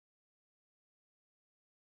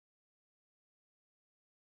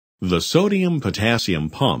The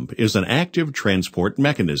sodium-potassium pump is an active transport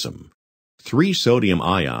mechanism. 3 sodium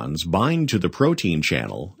ions bind to the protein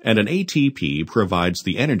channel, and an ATP provides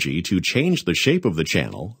the energy to change the shape of the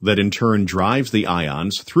channel that in turn drives the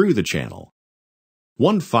ions through the channel.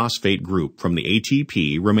 One phosphate group from the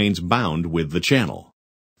ATP remains bound with the channel.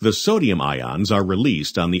 The sodium ions are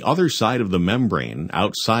released on the other side of the membrane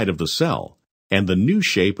outside of the cell, and the new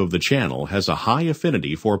shape of the channel has a high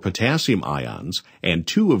affinity for potassium ions, and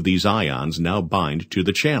 2 of these ions now bind to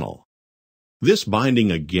the channel. This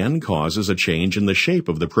binding again causes a change in the shape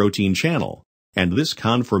of the protein channel, and this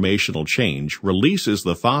conformational change releases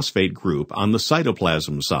the phosphate group on the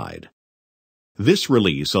cytoplasm side. This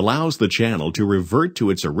release allows the channel to revert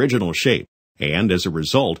to its original shape, and as a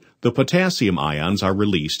result, the potassium ions are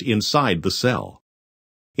released inside the cell.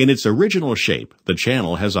 In its original shape, the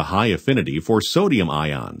channel has a high affinity for sodium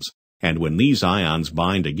ions, and when these ions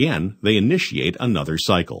bind again, they initiate another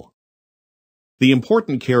cycle. The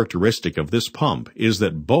important characteristic of this pump is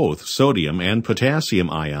that both sodium and potassium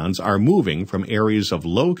ions are moving from areas of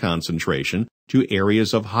low concentration to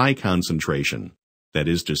areas of high concentration. That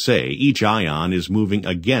is to say, each ion is moving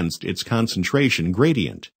against its concentration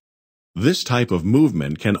gradient. This type of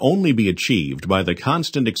movement can only be achieved by the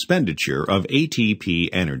constant expenditure of ATP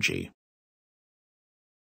energy.